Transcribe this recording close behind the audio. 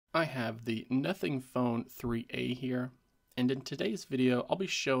I have the Nothing Phone 3A here, and in today's video I'll be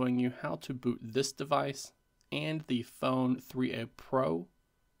showing you how to boot this device and the Phone 3A Pro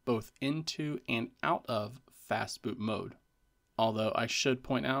both into and out of Fastboot mode. Although I should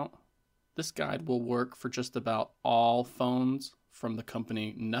point out, this guide will work for just about all phones from the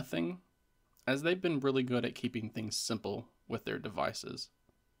company Nothing, as they've been really good at keeping things simple with their devices.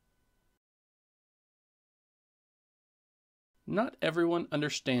 Not everyone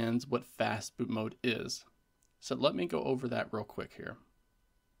understands what Fastboot mode is, so let me go over that real quick here.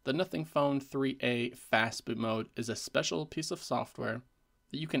 The Nothing Phone 3A Fastboot mode is a special piece of software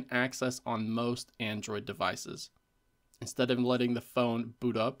that you can access on most Android devices. Instead of letting the phone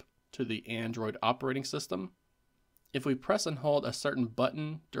boot up to the Android operating system, if we press and hold a certain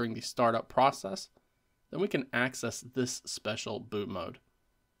button during the startup process, then we can access this special boot mode.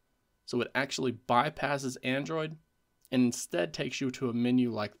 So it actually bypasses Android and instead takes you to a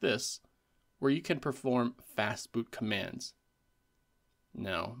menu like this, where you can perform fastboot commands.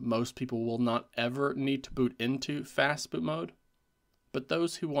 Now, most people will not ever need to boot into fastboot mode, but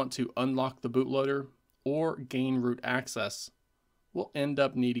those who want to unlock the bootloader or gain root access will end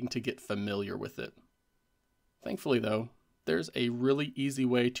up needing to get familiar with it. Thankfully though, there's a really easy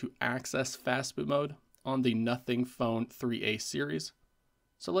way to access fastboot mode on the Nothing Phone 3A series,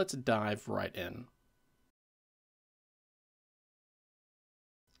 so let's dive right in.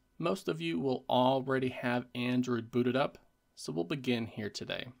 Most of you will already have Android booted up, so we'll begin here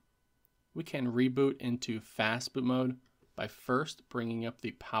today. We can reboot into Fastboot mode by first bringing up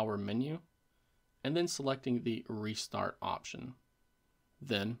the power menu and then selecting the restart option.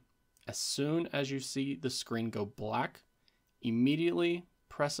 Then, as soon as you see the screen go black, immediately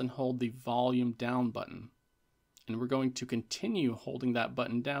press and hold the volume down button. And we're going to continue holding that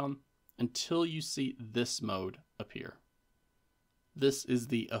button down until you see this mode appear. This is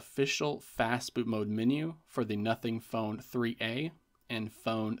the official Fastboot mode menu for the Nothing Phone 3A and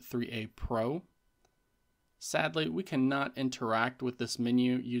Phone 3A Pro. Sadly, we cannot interact with this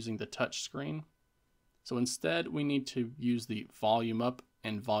menu using the touch screen, so instead we need to use the volume up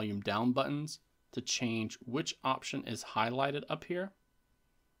and volume down buttons to change which option is highlighted up here,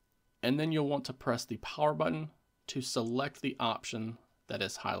 and then you'll want to press the power button to select the option that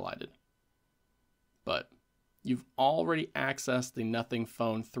is highlighted. But you've already accessed the Nothing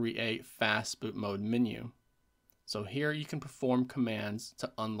Phone 3A Fastboot mode menu. So here you can perform commands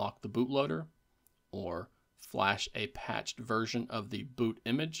to unlock the bootloader or flash a patched version of the boot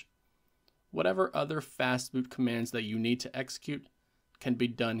image. Whatever other fastboot commands that you need to execute can be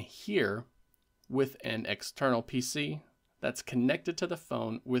done here with an external PC that's connected to the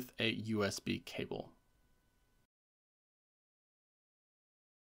phone with a USB cable.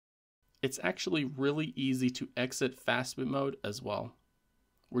 It's actually really easy to exit Fastboot mode as well.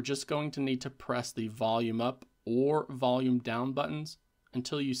 We're just going to need to press the volume up or volume down buttons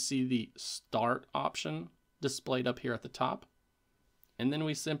until you see the start option displayed up here at the top. And then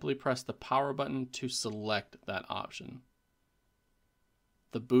we simply press the power button to select that option.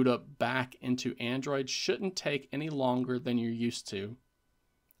 The boot up back into Android shouldn't take any longer than you're used to.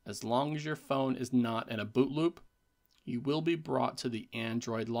 As long as your phone is not in a boot loop, you will be brought to the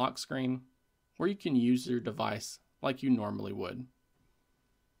Android lock screen where you can use your device like you normally would.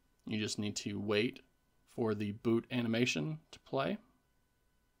 You just need to wait for the boot animation to play.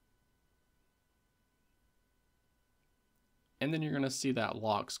 And then you're going to see that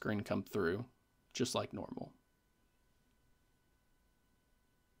lock screen come through just like normal.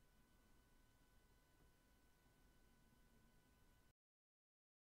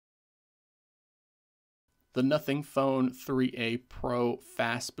 The Nothing Phone 3A Pro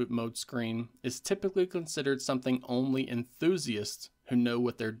Fastboot mode screen is typically considered something only enthusiasts who know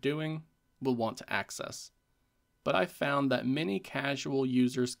what they're doing will want to access. But I found that many casual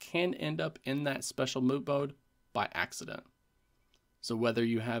users can end up in that special boot mode by accident. So whether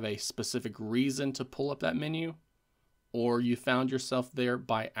you have a specific reason to pull up that menu, or you found yourself there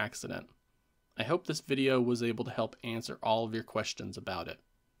by accident, I hope this video was able to help answer all of your questions about it.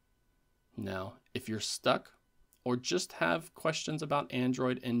 Now, if you're stuck or just have questions about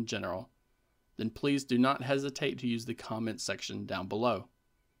Android in general, then please do not hesitate to use the comment section down below.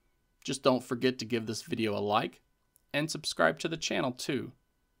 Just don't forget to give this video a like and subscribe to the channel too,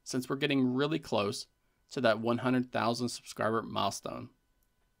 since we're getting really close to that 100,000 subscriber milestone.